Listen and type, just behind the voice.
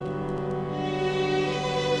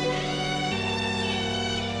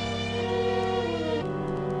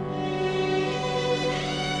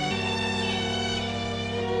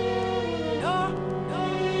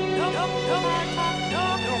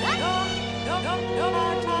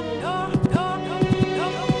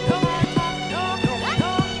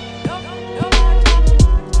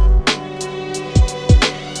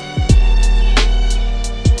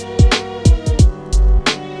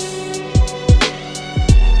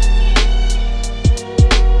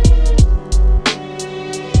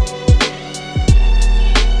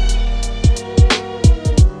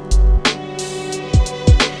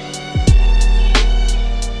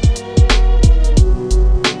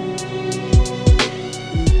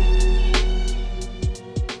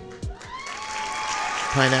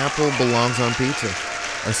Pineapple belongs on pizza.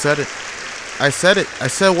 I said it. I said it. I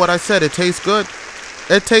said what I said. It tastes good.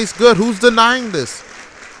 It tastes good. Who's denying this?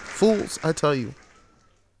 Fools, I tell you.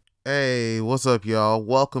 Hey, what's up, y'all?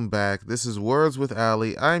 Welcome back. This is Words with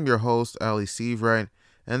Ali. I'm your host, Ali Seavright.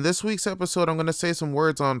 And this week's episode, I'm going to say some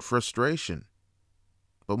words on frustration.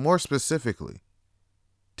 But more specifically,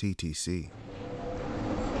 TTC.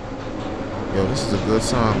 Yo, this is a good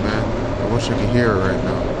song, man. I wish I could hear it right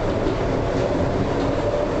now.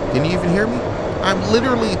 Can you even hear me? I'm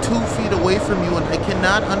literally 2 feet away from you and I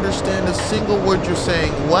cannot understand a single word you're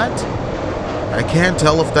saying. What? I can't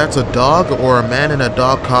tell if that's a dog or a man in a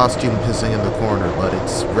dog costume pissing in the corner, but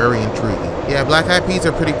it's very intriguing. Yeah, Black Eyed Peas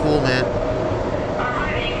are pretty cool, man.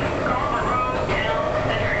 Arriving Scarborough Town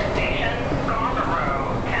Center Station,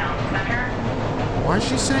 Scarborough Town Center. Why is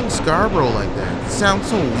she saying Scarborough like that? It sounds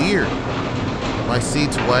so weird. My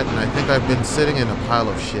seat's wet and I think I've been sitting in a pile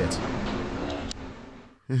of shit.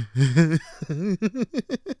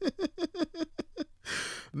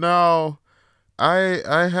 No,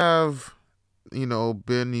 I have,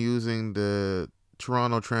 been using the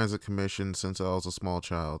Toronto Transit Commission since I was a small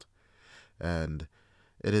child, and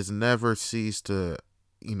it has never ceased to,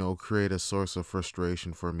 create a source of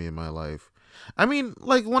frustration for me in my life. I mean,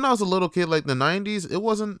 like when I was a little kid, like the 90s, it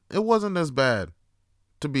wasn't as bad,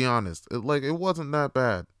 to be honest. It wasn't that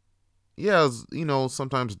bad. Yeah, it was,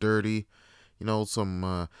 sometimes dirty. You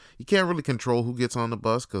can't really control who gets on the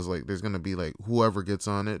bus because, there's going to be, whoever gets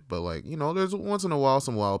on it. But, there's once in a while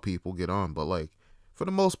some wild people get on. But, for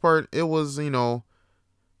the most part, it was,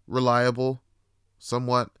 reliable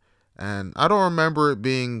somewhat. And I don't remember it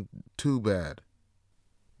being too bad.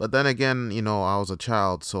 But then again, I was a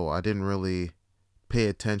child, so I didn't really pay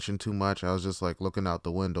attention too much. I was just, looking out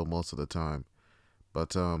the window most of the time.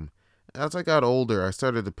 But as I got older, I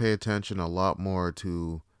started to pay attention a lot more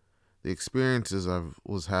to the experiences I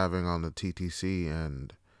was having on the TTC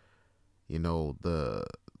and, the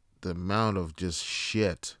amount of just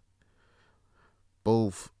shit,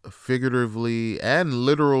 both figuratively and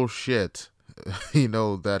literal shit,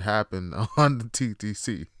 that happened on the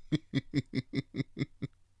TTC.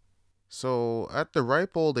 So at the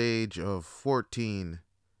ripe old age of 14,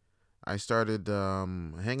 I started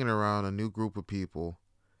hanging around a new group of people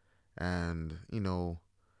and,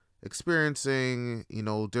 experiencing,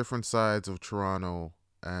 different sides of Toronto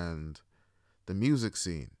and the music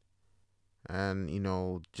scene. And,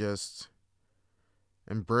 just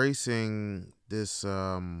embracing this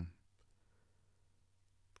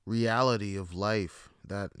reality of life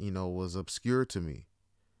that, was obscure to me.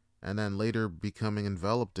 And then later becoming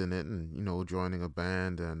enveloped in it and, joining a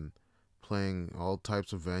band and playing all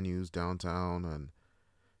types of venues downtown. And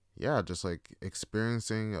yeah, just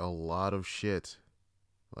experiencing a lot of shit.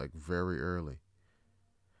 Very early.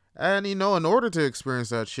 And, in order to experience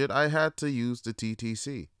that shit, I had to use the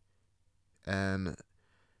TTC. And,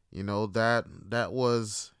 that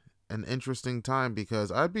was an interesting time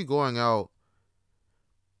because I'd be going out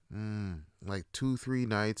 2-3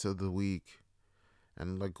 nights of the week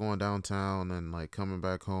and, going downtown and, coming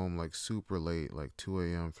back home, super late, 2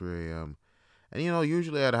 a.m., 3 a.m. And,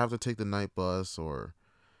 usually I'd have to take the night bus or,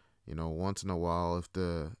 once in a while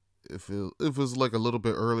if it was a little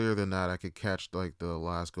bit earlier than that, I could catch the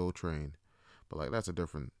last GO train. But that's a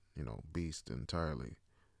different, beast entirely.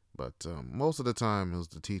 But most of the time it was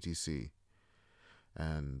the TTC.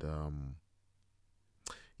 And,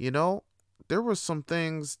 there were some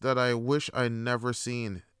things that I wish I never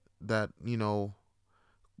seen that,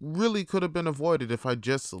 really could have been avoided if I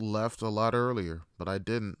just left a lot earlier. But I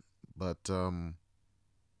didn't. But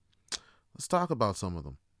let's talk about some of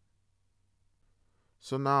them.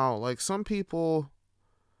 So now, some people,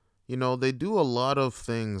 they do a lot of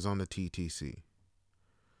things on the TTC.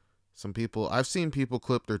 Some people, I've seen people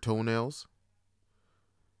clip their toenails.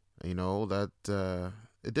 That,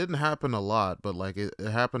 it didn't happen a lot, but, it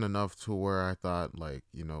happened enough to where I thought,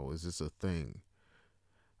 is this a thing?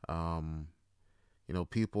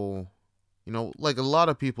 People, a lot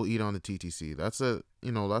of people eat on the TTC. That's a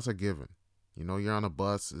given. You're on a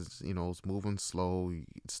bus, it's moving slow,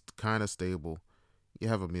 it's kind of stable. you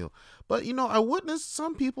have a meal. But I witnessed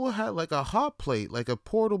some people had like a hot plate, like a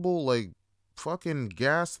portable like fucking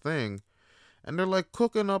gas thing, and they're like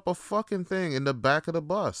cooking up a fucking thing in the back of the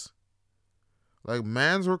bus. Like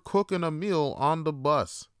mans were cooking a meal on the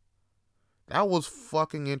bus. That was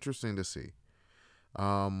fucking interesting to see.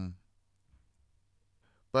 Um,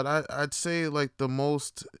 but I'd say like the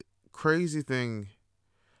most crazy thing.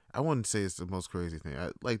 I wouldn't say it's the most crazy thing.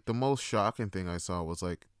 Like the most shocking thing I saw was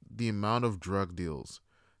like the amount of drug deals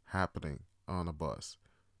happening on a bus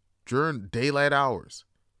during daylight hours,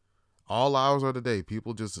 all hours of the day.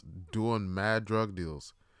 People just doing mad drug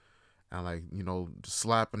deals and like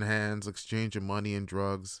slapping hands, exchanging money and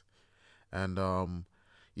drugs. And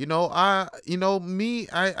I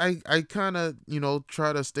kind of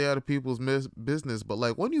try to stay out of people's business, but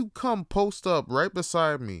like when you come post up right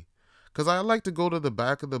beside me, because I like to go to the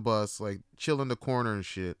back of the bus, like chill in the corner and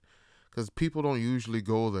shit, because people don't usually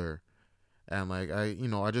go there, and like I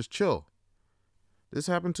just chill. This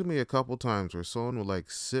happened to me a couple times where someone would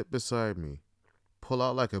like sit beside me, pull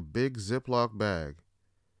out like a big Ziploc bag,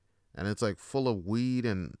 and it's like full of weed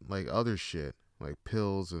and like other shit, like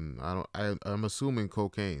pills and I'm assuming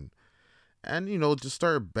cocaine, and just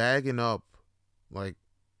start bagging up like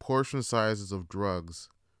portion sizes of drugs,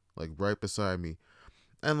 like right beside me.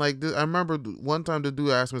 And like I remember one time the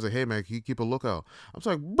dude asked me, he's like, "Hey man, can you keep a lookout?" I was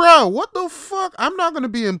like, "Bro, what the fuck? I'm not gonna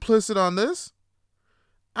be implicit on this.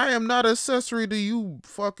 I am not accessory to you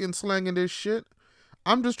fucking slanging this shit.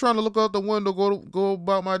 I'm just trying to look out the window, go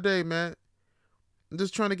about my day, man. I'm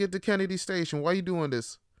just trying to get to Kennedy Station. Why you doing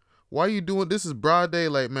this? Why you doing this? Is broad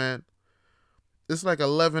daylight, man. It's like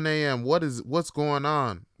 11 a.m. What's going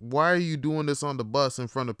on? Why are you doing this on the bus in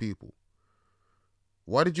front of people?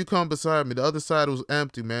 Why did you come beside me? The other side was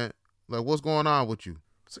empty, man. Like, what's going on with you?"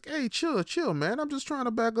 It's like, "Hey, chill, man. I'm just trying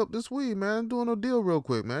to back up this weed, man. I'm doing a deal real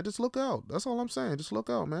quick, man. Just look out. That's all I'm saying. Just look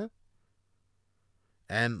out, man."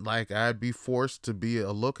 And like, I'd be forced to be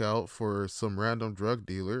a lookout for some random drug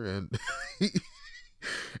dealer, and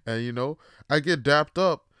and I get dapped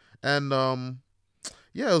up, and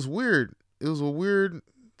yeah, it was weird. It was a weird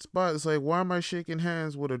spot. It's like, why am I shaking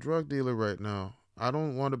hands with a drug dealer right now? I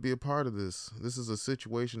don't want to be a part of this. This is a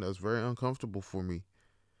situation that's very uncomfortable for me,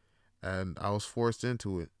 and I was forced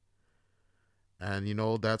into it. And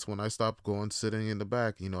that's when I stopped going sitting in the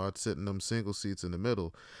back. I'd sit in them single seats in the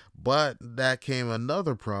middle. But that came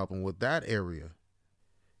another problem with that area.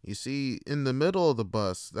 You see, in the middle of the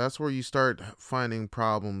bus, that's where you start finding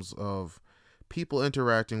problems of people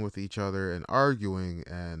interacting with each other and arguing,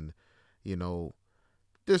 and you know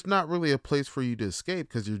there's not really a place for you to escape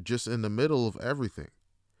because you're just in the middle of everything.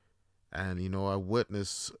 And I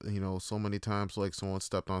witnessed so many times like someone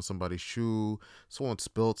stepped on somebody's shoe, someone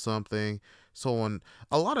spilled something, someone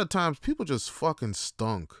a lot of times people just fucking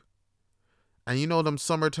stunk. And them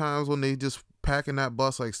summer times when they just packing that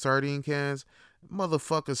bus like sardine cans,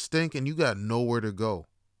 motherfuckers stink and you got nowhere to go.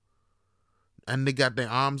 And they got their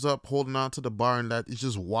arms up holding on to the bar, and that it's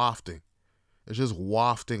just wafting. It's just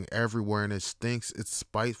wafting everywhere, and it stinks. It's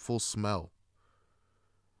spiteful smell.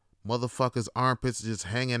 Motherfuckers' armpits just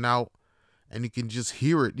hanging out, and you can just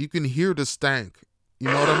hear it. You can hear the stank. You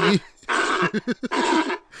know what I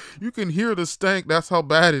mean? You can hear the stank. That's how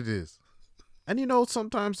bad it is. And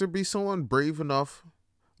sometimes there be someone brave enough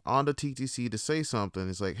on the TTC to say something.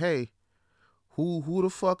 It's like, "Hey, who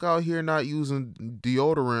the fuck out here not using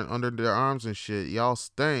deodorant under their arms and shit? Y'all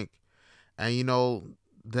stink." And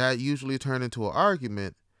that usually turned into an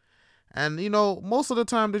argument. And most of the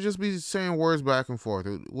time they just be saying words back and forth.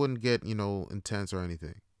 It wouldn't get intense or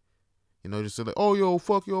anything. Just say like, "Oh, yo,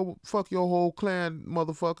 fuck your whole clan,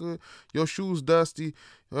 motherfucker. Your shoes dusty.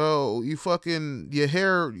 Oh, your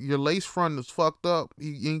hair, your lace front is fucked up.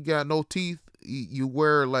 You ain't got no teeth. You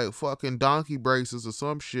wear like fucking donkey braces or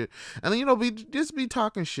some shit." And then be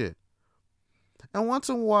talking shit. And once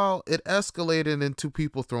in a while, it escalated into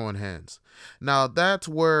people throwing hands. Now that's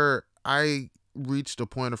where I reached a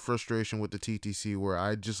point of frustration with the TTC where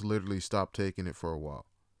I just literally stopped taking it for a while.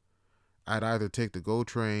 I'd either take the GO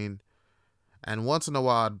train, and once in a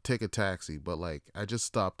while I'd take a taxi, but like I just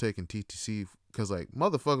stopped taking TTC because like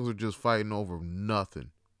motherfuckers were just fighting over nothing.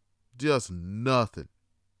 Just nothing.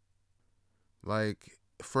 Like,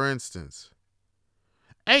 for instance,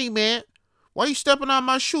 "Hey man, why you stepping on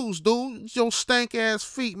my shoes, dude? It's your stank ass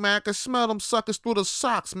feet, man. I can smell them suckers through the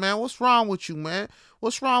socks, man. What's wrong with you, man?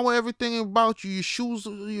 What's wrong with everything about you? Your shoes,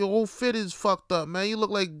 your whole fit is fucked up, man. You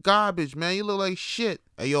look like garbage, man. You look like shit."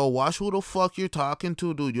 Hey, yo, watch who the fuck you're talking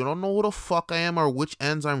to, dude. You don't know who the fuck I am or which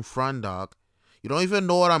ends I'm from, dog. You don't even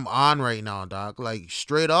know what I'm on right now, dog. Like,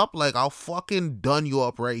 straight up, like, I'll fucking done you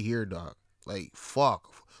up right here, dog. Like,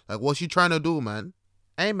 fuck. Like, what's you trying to do, man?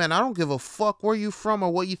 Hey man, I don't give a fuck where you from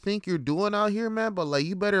or what you think you're doing out here, man. But like,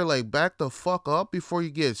 you better like back the fuck up before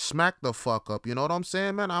you get smacked the fuck up. You know what I'm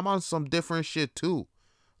saying, man? I'm on some different shit too.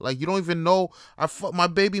 Like, you don't even know. My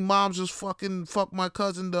baby mom just fucking fucked my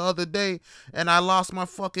cousin the other day, and I lost my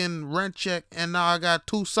fucking rent check, and now I got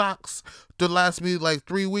 2 socks to last me like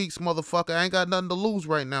 3 weeks, motherfucker. I ain't got nothing to lose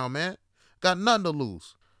right now, man. Got nothing to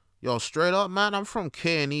lose. Yo, straight up, man, I'm from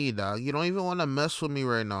K&E, dog. You don't even want to mess with me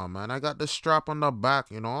right now, man. I got the strap on the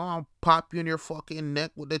back, you know. I'll pop you in your fucking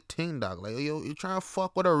neck with the ting, dog. Like, yo, you trying to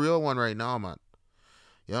fuck with a real one right now, man.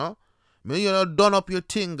 You know? Me, you know, done up your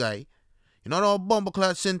ting, guy. You know, the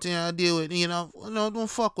bumbleclad Cynthia I deal with, you know, don't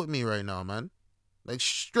fuck with me right now, man. Like,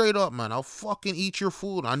 straight up, man. I'll fucking eat your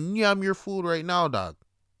food. I'll yum your food right now, dog.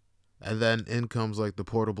 And then in comes like the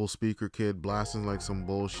portable speaker kid blasting like some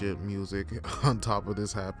bullshit music on top of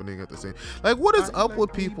this happening at the same. Like, what is up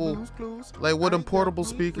with people? Like, with them portable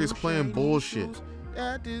speakers playing bullshit.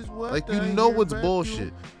 Like, you know it's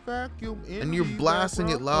bullshit, and you're blasting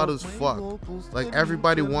it loud as fuck. Like,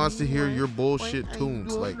 everybody wants to hear your bullshit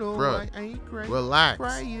tunes. Like, bruh,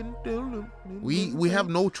 relax. We have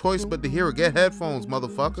no choice but to hear it. Get headphones,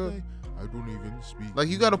 motherfucker. I don't even speak. Like,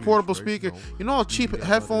 you got a portable speaker. You know how cheap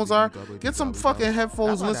headphones are? Get some fucking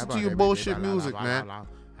headphones and listen to your bullshit music, man.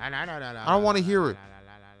 I don't want to hear it.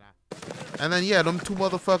 And then, yeah, them two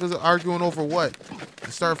motherfuckers are arguing over what?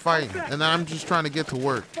 They start fighting. And then I'm just trying to get to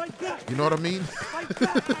work. You know what I mean?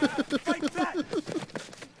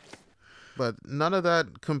 But none of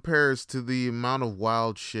that compares to the amount of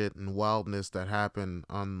wild shit and wildness that happened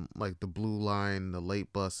on, like, the Blue Line, the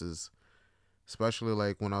late buses. Especially,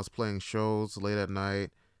 like, when I was playing shows late at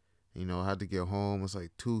night. You know, I had to get home. It's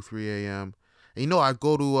like 2, 3 a.m. And, you know, I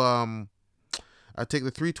go to, I take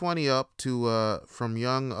the 320 up to, from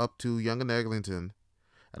Young up to Young and Eglinton.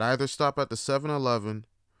 And I either stop at the 7-Eleven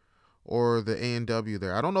or the A&W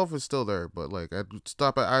there. I don't know if it's still there, but, like, I'd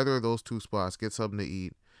stop at either of those two spots, get something to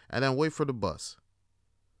eat, and then wait for the bus.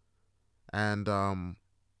 And,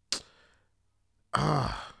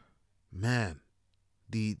 man,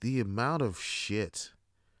 the amount of shit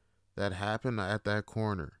that happened at that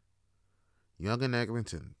corner, Young and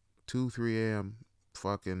Eglinton, 2, 3 a.m.,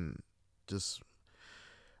 fucking just,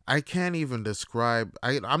 I can't even describe,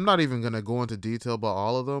 I'm not even going to go into detail about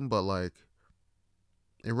all of them, but, like,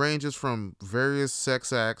 it ranges from various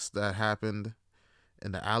sex acts that happened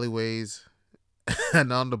in the alleyways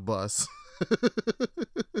and on the bus.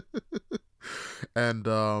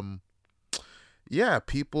 And, yeah,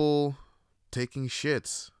 people taking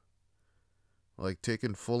shits, like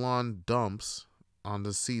taking full-on dumps on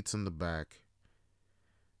the seats in the back.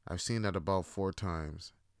 I've seen that about 4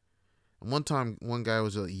 times. And one time, one guy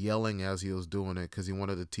was yelling as he was doing it because he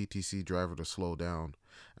wanted the TTC driver to slow down.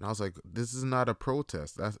 And I was like, this is not a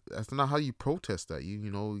protest. That's not how you protest that.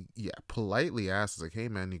 You politely ask, like, hey,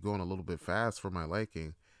 man, you're going a little bit fast for my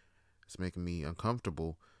liking. It's making me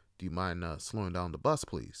uncomfortable. Do you mind slowing down the bus,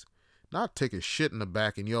 please? Not take a shit in the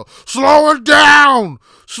back and yell, slow it down!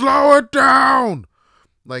 Slow it down!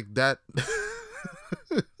 Like that.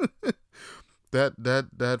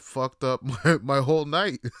 that fucked up my whole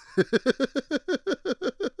night.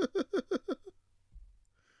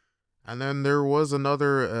 And then there was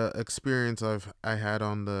another experience I had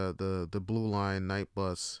on the Blue Line night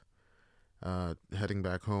bus, heading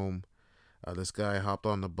back home. This guy hopped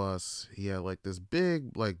on the bus. He had like this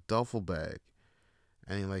big like duffel bag,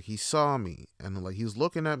 and he saw me, and like he was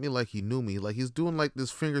looking at me like he knew me. Like he's doing like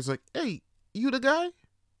this fingers, like, "Hey, you the guy?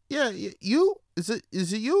 Yeah, you? Is it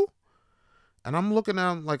you?" And I'm looking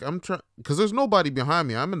at him like I'm trying, because there's nobody behind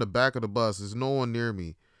me. I'm in the back of the bus. There's no one near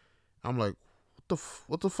me. I'm like,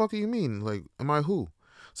 what the fuck do you mean? Like, am I who?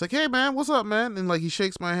 It's like, hey man, what's up, man? And like he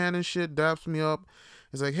shakes my hand and shit, daps me up.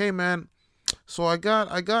 He's like, hey man, so I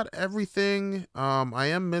got everything. I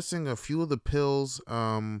am missing a few of the pills.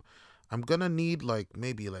 I'm gonna need like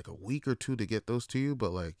maybe like a week or 2 to get those to you,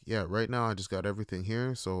 but like, yeah, right now I just got everything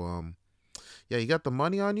here. So yeah, you got the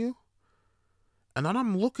money on you? And then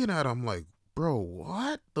I'm looking at him like, bro,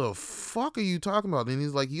 what the fuck are you talking about? And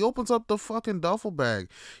he's like, he opens up the fucking duffel bag.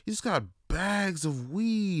 He's got bags of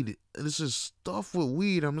weed. And it's just stuffed with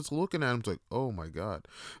weed. I'm just looking at him, it's like, oh my God.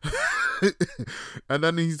 And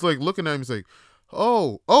then he's like looking at him, he's like,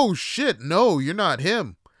 oh shit, no, you're not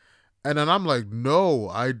him. And then I'm like, no,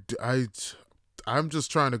 I'm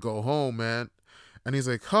just trying to go home, man. And he's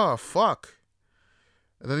like, huh, fuck.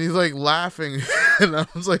 And then he's like laughing, and I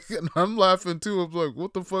was like, and I'm laughing too. I'm like,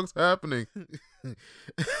 what the fuck's happening?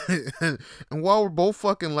 And while we're both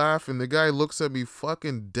fucking laughing, the guy looks at me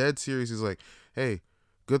fucking dead serious. He's like, hey,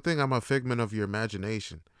 good thing I'm a figment of your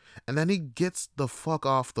imagination. And then he gets the fuck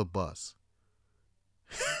off the bus.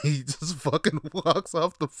 He just fucking walks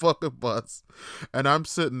off the fucking bus. And I'm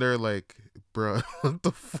sitting there like, bruh, what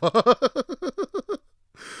the fuck?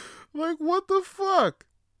 Like, what the fuck?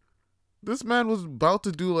 This man was about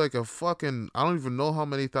to do like a fucking, I don't even know how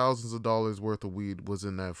many thousands of dollars worth of weed was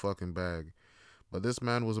in that fucking bag. But this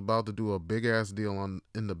man was about to do a big ass deal on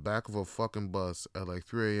in the back of a fucking bus at like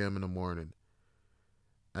 3 a.m. in the morning.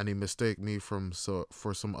 And he mistake me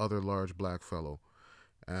for some other large black fellow.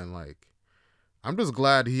 And like, I'm just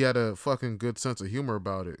glad he had a fucking good sense of humor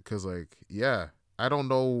about it. Cause like, yeah, I don't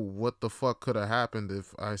know what the fuck could have happened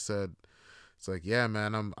if I said, it's like, yeah,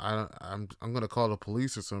 man, I'm gonna call the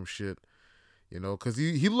police or some shit. You know, cause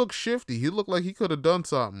he looked shifty. He looked like he could have done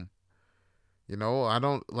something. You know, I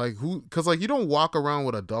don't like who, cause like you don't walk around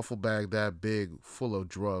with a duffel bag that big full of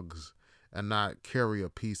drugs and not carry a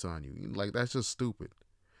piece on you. Like that's just stupid.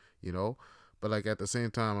 You know, but like at the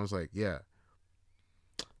same time, I was like, yeah,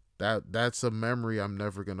 that's a memory I'm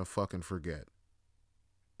never gonna fucking forget.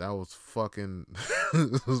 That was fucking,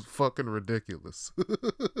 it was fucking ridiculous.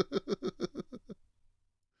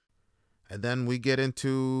 And then we get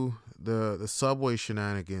into the subway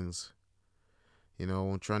shenanigans. You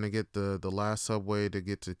know, trying to get the last subway to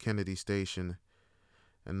get to Kennedy Station.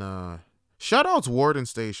 And shout outs Warden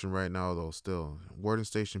Station right now though, still. Warden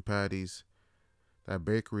Station patties. That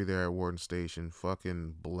bakery there at Warden Station.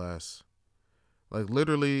 Fucking bless. Like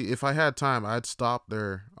literally, if I had time, I'd stop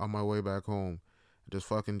there on my way back home. Just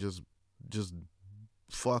fucking just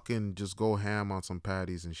fucking just go ham on some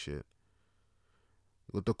patties and shit.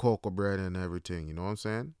 With the cocoa bread and everything, you know what I'm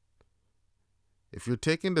saying? If you're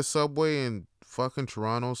taking the subway in fucking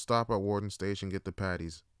Toronto, stop at Warden Station, get the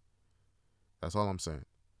patties. That's all I'm saying.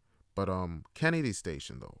 But Kennedy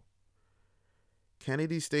Station though.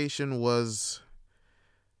 Kennedy Station was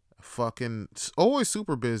fucking always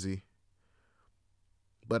super busy.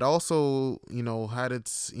 But also, you know, had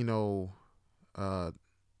its, you know,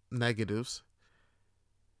 negatives.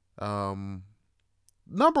 Um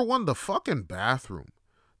Number one, the fucking bathroom.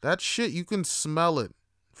 That shit, you can smell it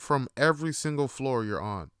from every single floor you're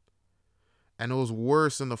on. And it was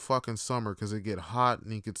worse in the fucking summer because it get hot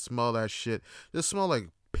and you could smell that shit. Just smell like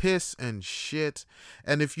piss and shit.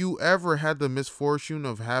 And if you ever had the misfortune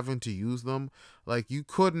of having to use them, you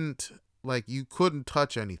couldn't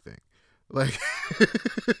touch anything. Like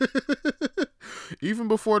even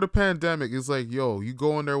before the pandemic, it's like, yo, you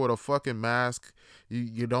go in there with a fucking mask.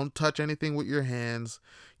 You don't touch anything with your hands.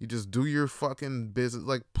 You just do your fucking business.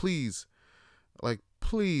 Like please.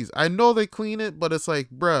 I know they clean it, but it's like,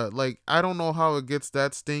 bruh, like I don't know how it gets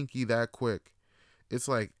that stinky that quick. It's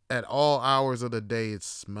like at all hours of the day, it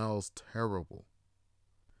smells terrible.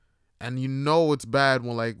 And you know it's bad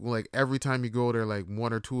when like every time you go there, like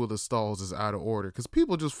one or two of the stalls is out of order because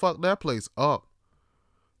people just fuck that place up.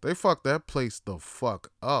 They fuck that place the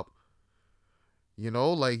fuck up. You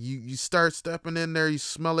know, like you start stepping in there, you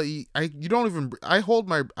smell it. You don't even. I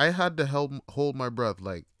had to hold my breath,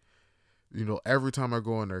 like, you know, every time I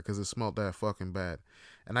go in there because it smelled that fucking bad.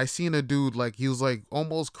 And I seen a dude like he was like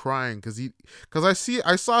almost crying because I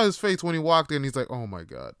saw his face when he walked in. He's like, oh my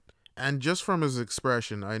god. And just from his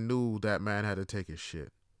expression, I knew that man had to take his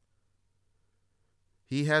shit.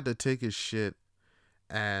 He had to take his shit,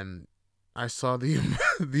 and I saw the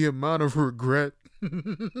the amount of regret,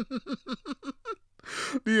 the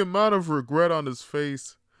amount of regret on his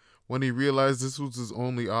face when he realized this was his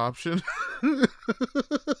only option.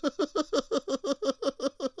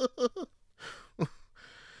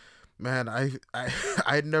 Man,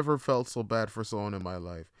 I never felt so bad for someone in my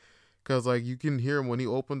life. Cause like you can hear him when he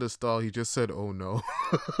opened the stall, he just said, "Oh no."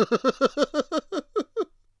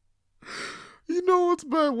 You know what's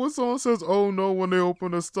bad? When someone says "Oh no" when they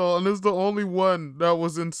open a stall, and it's the only one that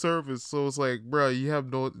was in service, so it's like, bruh, you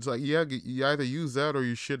have no. It's like, yeah, you either use that or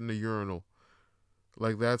you shit in the urinal,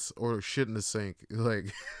 like that's or shit in the sink,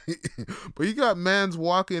 like. But you got mans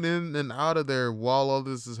walking in and out of there while all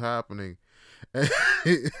this is happening,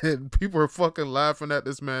 and people are fucking laughing at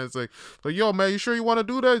this man. It's like, yo, man, you sure you want to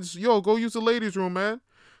do that? Yo, go use the ladies' room, man.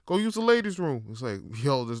 Go use the ladies' room. It's like,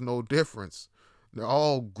 yo, there's no difference. They're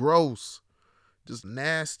all gross. Just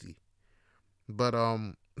nasty. But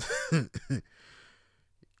I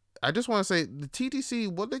just want to say the TTC,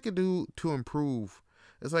 what they could do to improve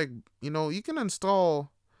is like, you know, you can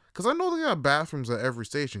install, because I know they got bathrooms at every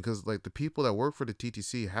station, because like the people that work for the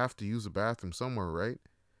TTC have to use a bathroom somewhere, right?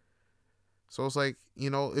 So it's like, you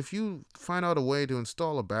know, if you find out a way to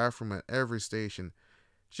install a bathroom at every station,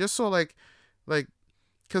 just so like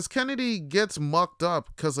because Kennedy gets mucked up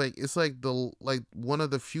because like it's like the like one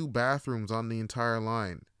of the few bathrooms on the entire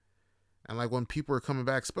line, and like when people are coming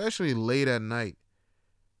back, especially late at night,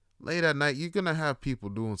 late at night, you're gonna have people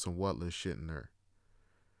doing some whatless shit in there.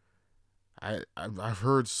 I've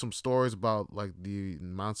heard some stories about like the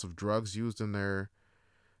amounts of drugs used in there,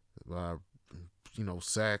 uh,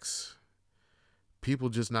 sex, people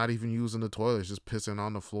just not even using the toilets, just pissing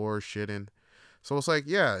on the floor, shitting. So it's like,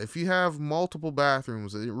 yeah, if you have multiple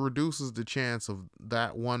bathrooms, it reduces the chance of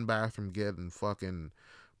that one bathroom getting fucking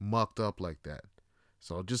mucked up like that.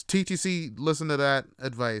 So just TTC, listen to that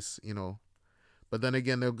advice. But then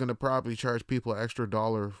again, they're gonna probably charge people an extra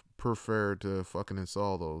dollar per fare to fucking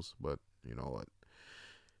install those. But you know what?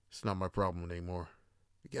 It's not my problem anymore.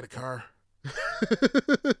 Get a car.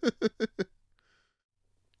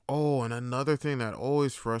 Oh, and another thing that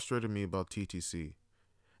always frustrated me about TTC.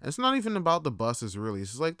 And it's not even about the buses really.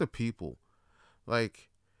 It's just like the people. Like,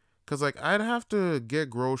 cause like I'd have to get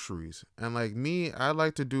groceries, and like me, I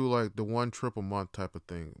like to do like the one trip a month type of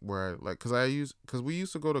thing where cause we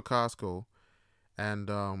used to go to Costco, and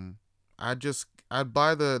I'd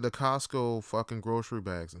buy the Costco fucking grocery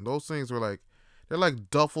bags, and those things were like they're like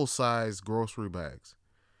duffel sized grocery bags,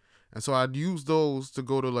 and so I'd use those to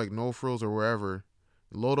go to like No Frills or wherever,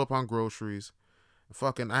 load up on groceries.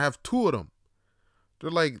 Fucking, I have two of them. They're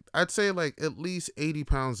like I'd say like at least 80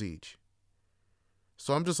 pounds each.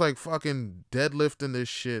 So I'm just like fucking deadlifting this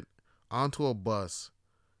shit onto a bus,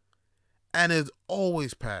 and it's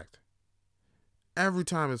always packed. Every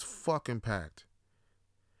time it's fucking packed.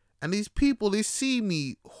 And these people, they see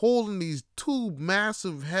me holding these two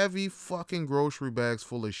massive, heavy fucking grocery bags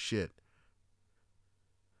full of shit.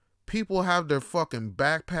 People have their fucking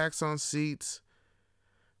backpacks on seats.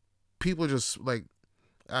 People just like,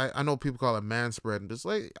 I know people call it man spreading. Just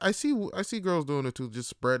like I see girls doing it too, just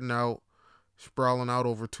spreading out, sprawling out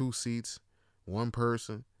over two seats, one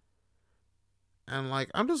person. And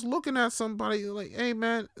like I'm just looking at somebody like, hey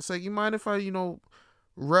man, it's like, you mind if I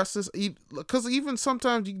rest this? Because even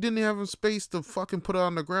sometimes you didn't have space to fucking put it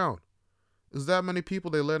on the ground. There's that many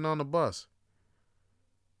people they letting on the bus,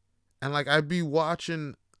 and like I'd be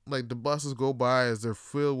watching like the buses go by as they're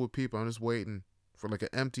filled with people. I'm just waiting for like an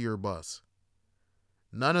emptier bus.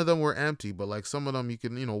 None of them were empty, but like some of them you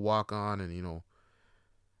can walk on, and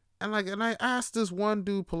I asked this one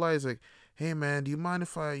dude polite, like, hey man, do you mind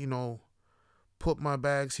if I put my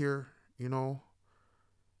bags here,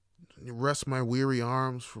 rest my weary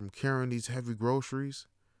arms from carrying these heavy groceries?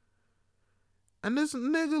 And this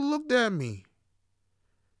nigga looked at me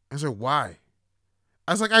and said, why?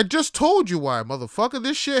 I was like, I just told you why, motherfucker.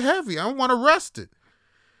 This shit heavy. I don't want to rest it.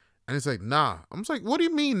 And he's like, nah. I'm just like, what do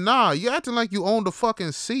you mean, nah? You acting like you own the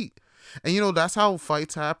fucking seat. And that's how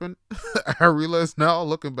fights happen. I realize now,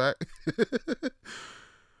 looking back.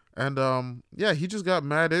 And yeah, he just got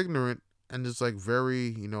mad ignorant and just like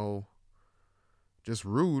very, just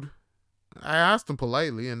rude. I asked him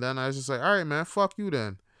politely, and then I was just like, all right, man, fuck you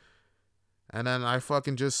then. And then I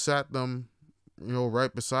fucking just sat them,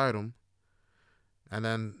 right beside him. And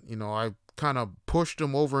then, I kind of pushed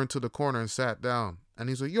him over into the corner and sat down. And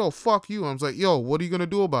he's like, yo, fuck you. I was like, yo, what are you going to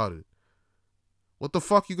do about it? What the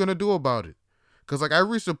fuck you going to do about it? Because, like, I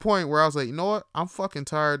reached a point where I was like, you know what? I'm fucking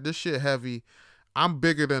tired. This shit heavy. I'm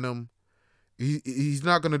bigger than him. He's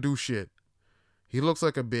not going to do shit. He looks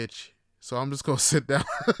like a bitch. So I'm just going to sit down.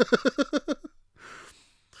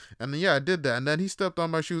 And then, yeah, I did that. And then he stepped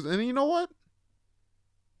on my shoes. And you know what?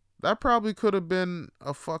 That probably could have been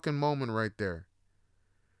a fucking moment right there.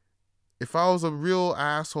 If I was a real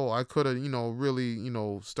asshole, I could have, really,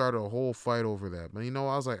 started a whole fight over that. But,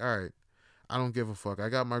 I was like, all right, I don't give a fuck. I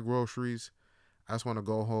got my groceries. I just want to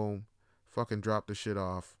go home, fucking drop the shit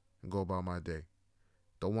off, and go about my day.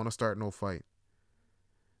 Don't want to start no fight.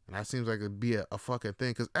 And that seems like it'd be a fucking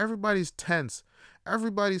thing, because everybody's tense.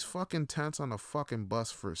 Everybody's fucking tense on a fucking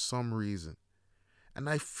bus for some reason. And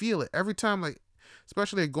I feel it every time, like,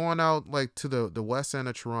 especially going out, like, to the west end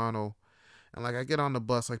of Toronto. And, like, I get on the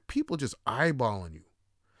bus, like, people just eyeballing you.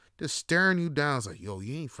 Just staring you down. It's like, yo,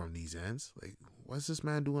 you ain't from these ends. Like, what's this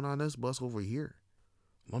man doing on this bus over here?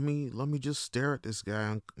 Let me just stare at this guy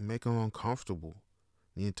and make him uncomfortable.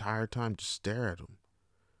 The entire time, just stare at him.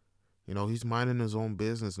 He's minding his own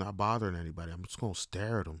business, not bothering anybody. I'm just going to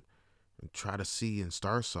stare at him and try to see and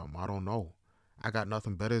start something. I don't know. I got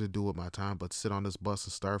nothing better to do with my time but sit on this bus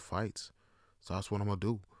and start fights. So that's what I'm going to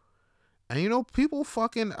do. And people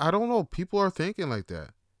fucking, I don't know, people are thinking like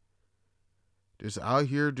that. Just out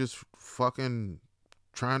here just fucking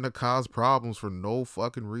trying to cause problems for no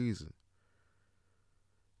fucking reason.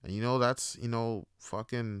 And that's,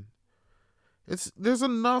 fucking, there's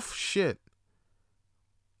enough shit.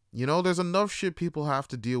 There's enough shit people have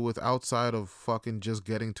to deal with outside of fucking just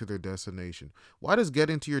getting to their destination. Why does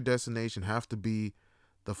getting to your destination have to be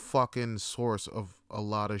the fucking source of a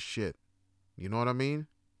lot of shit. You know what I mean?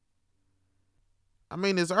 I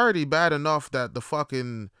mean, it's already bad enough that the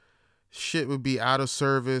fucking shit would be out of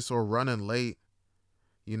service or running late,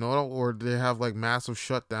 you know, or they have like massive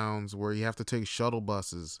shutdowns where you have to take shuttle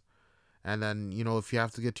buses. And then, if you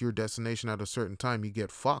have to get to your destination at a certain time, you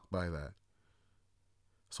get fucked by that.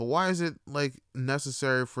 So why is it like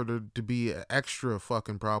necessary for there to be an extra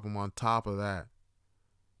fucking problem on top of that?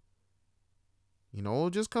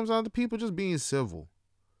 It just comes down to people just being civil.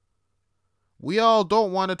 We all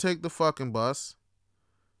don't want to take the fucking bus.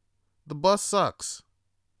 The bus sucks.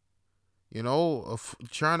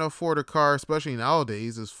 Trying to afford a car, especially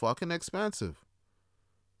nowadays, is fucking expensive.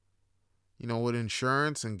 With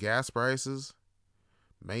insurance and gas prices,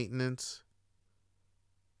 maintenance,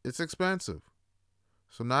 it's expensive.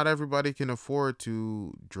 So not everybody can afford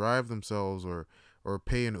to drive themselves or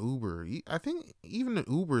pay an Uber. I think even an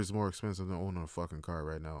Uber is more expensive than owning a fucking car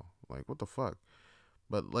right now. Like, what the fuck?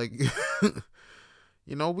 But like,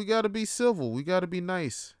 we got to be civil. We got to be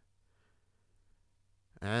nice.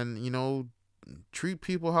 And, treat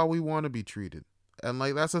people how we want to be treated. And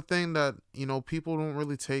like, that's a thing that, people don't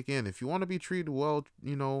really take in. If you want to be treated well,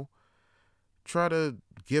 try to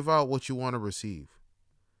give out what you want to receive.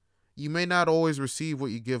 You may not always receive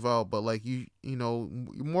what you give out, but like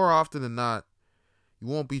more often than not, you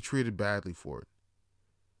won't be treated badly for it.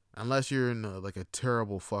 Unless you're in like a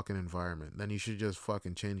terrible fucking environment, then you should just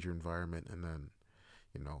fucking change your environment and then,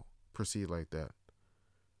 proceed like that.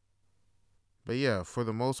 But yeah, for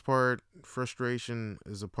the most part, frustration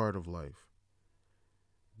is a part of life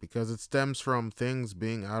because it stems from things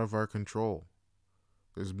being out of our control.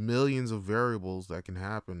 There's millions of variables that can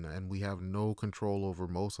happen, and we have no control over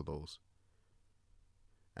most of those.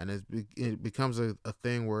 And it becomes a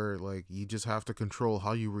thing where like you just have to control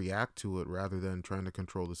how you react to it rather than trying to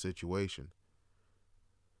control the situation.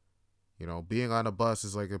 Being on a bus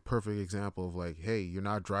is like a perfect example of like, hey, you're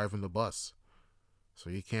not driving the bus, so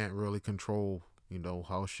you can't really control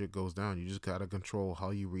how shit goes down. You just gotta control how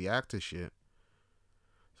you react to shit.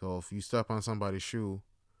 So if you step on somebody's shoe,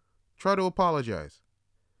 try to apologize.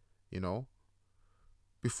 You know,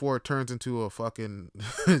 before it turns into a fucking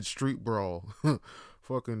street brawl.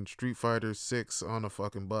 Fucking Street Fighter 6 on a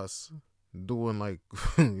fucking bus. Doing like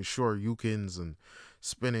shoryukens and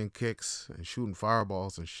spinning kicks and shooting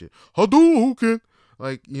fireballs and shit. Hadouken!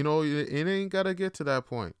 Like, it ain't gotta get to that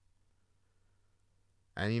point.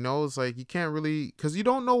 And it's like you can't really, because you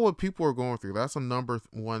don't know what people are going through. That's a number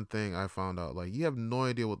one thing I found out. Like, you have no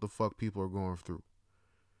idea what the fuck people are going through.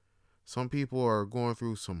 Some people are going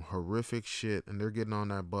through some horrific shit and they're getting on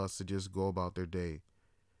that bus to just go about their day.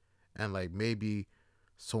 And like maybe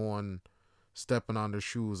someone stepping on their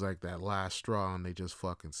shoes like that last straw and they just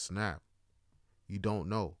fucking snap. You don't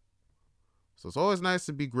know. So it's always nice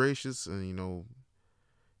to be gracious and,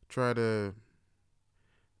 try to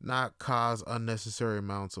not cause unnecessary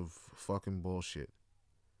amounts of fucking bullshit.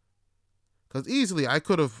 Because easily I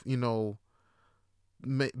could have,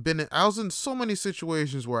 I was in so many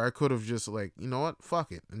situations where I could have just like, you know what,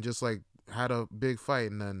 fuck it, and just like had a big fight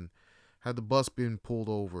and then had the bus being pulled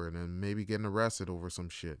over and then maybe getting arrested over some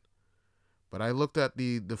shit. But I looked at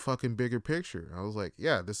the fucking bigger picture. I was like,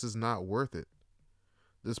 yeah, this is not worth it.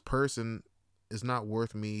 This person is not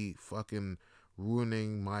worth me fucking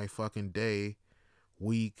ruining my fucking day,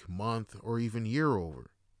 week, month, or even year over.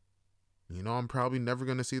 I'm probably never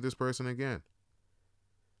going to see this person again.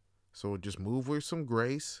 So just move with some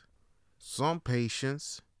grace, some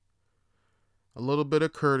patience, a little bit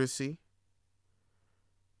of courtesy.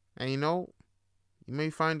 And you may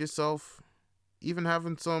find yourself even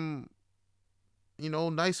having some,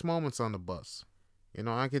 nice moments on the bus.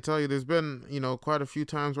 I can tell you there's been, quite a few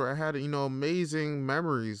times where I had, amazing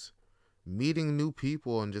memories meeting new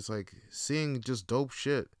people and just like seeing just dope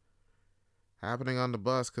shit happening on the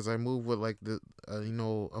bus because I move with like a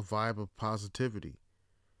vibe of positivity.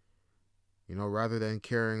 Rather than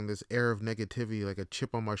carrying this air of negativity like a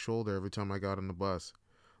chip on my shoulder every time I got on the bus.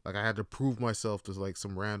 Like I had to prove myself to like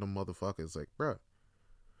some random motherfuckers. Like, bruh,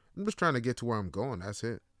 I'm just trying to get to where I'm going. That's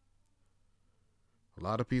it. A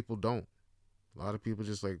lot of people don't. A lot of people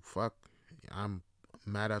just like, fuck, I'm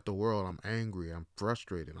mad at the world. I'm angry. I'm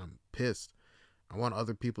frustrated. I'm pissed. I want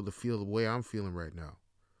other people to feel the way I'm feeling right now.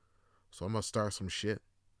 So I'm going to start some shit.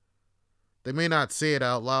 They may not say it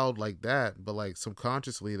out loud like that, but like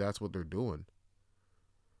subconsciously, that's what they're doing.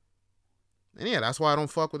 And yeah, that's why I don't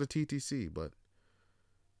fuck with the TTC. But,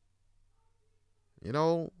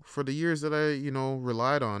 for the years that I,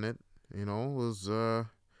 relied on it, it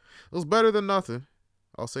was better than nothing.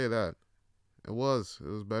 I'll say that. It was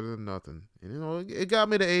better than nothing. And, it got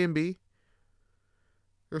me to A and B.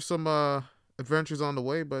 there's some adventures on the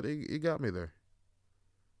way, but it got me there,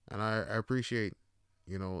 and I appreciate,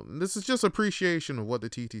 this is just appreciation of what the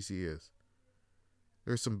TTC is.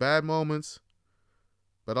 There's some bad moments,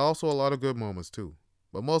 but also a lot of good moments too.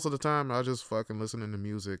 But most of the time, I just fucking listening to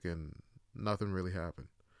music and nothing really happened.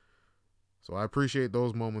 So I appreciate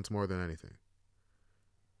those moments more than anything.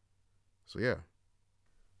 So yeah.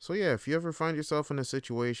 So yeah, if you ever find yourself in a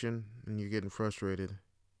situation and you're getting frustrated,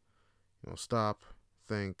 stop,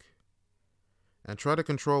 think, and try to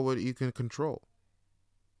control what you can control,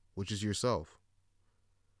 which is yourself.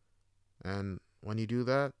 And when you do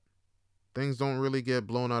that, things don't really get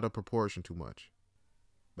blown out of proportion too much.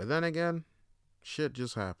 But then again, shit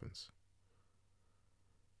just happens.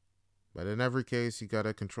 But in every case, you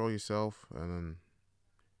gotta control yourself and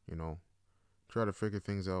then, try to figure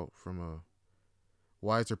things out from a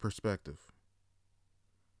wiser perspective.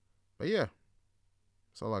 But yeah,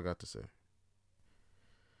 that's all I got to say.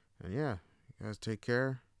 And yeah, you guys take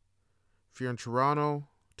care. If you're in Toronto,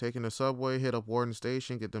 taking the subway, hit up Warden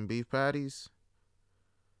Station, get them beef patties.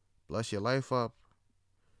 Bless your life up.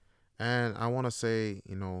 And I want to say,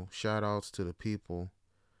 shout outs to the people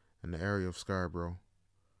in the area of Scarborough.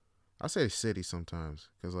 I say city sometimes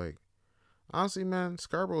because, honestly, man,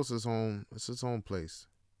 Scarborough's its own place.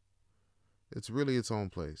 It's really its own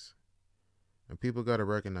place. And people got to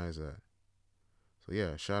recognize that. So,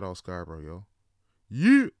 yeah, shout out Scarborough, yo.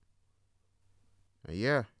 Yeah. And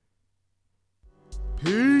yeah.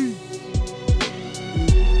 Peace.